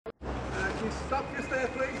Can you stop just there,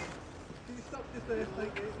 please? Can you stop just there?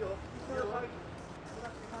 Thank you. You're right.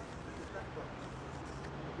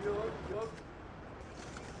 You're.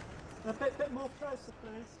 A bit more closer,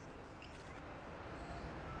 please.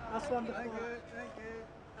 That's wonderful. Thank you. Thank you.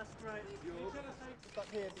 That's great. Stop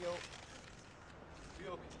here, Björk.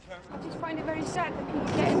 Björk, I just find it very sad that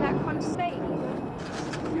people get in that kind of state.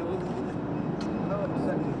 Björk. How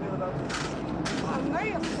upset do you feel about it? I'm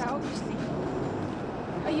very upset, obviously.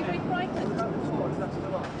 Are you very frightened? That's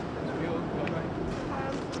still on.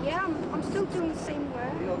 Yeah, I'm still doing the same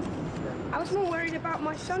work. I was more worried about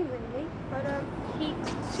my son, really, but he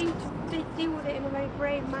seemed to deal with it in a very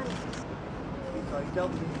brave manner. So he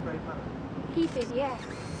dealt with it in a brave manner? He did, yeah.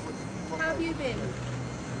 How have you been?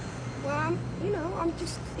 Well, you know,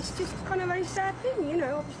 it's just kind of a very sad thing, you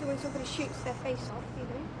know, obviously when somebody shoots their face off, you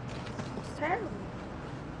know. It's terrible.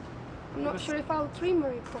 I'm not sure if I'll dream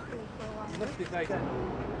very properly for a while. You must be very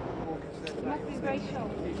You must be very sure.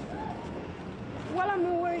 Well, I'm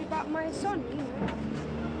more worried about my son, you know.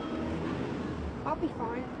 I'll be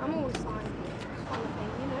fine. I'm always fine. Kind of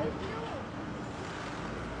thing, you know.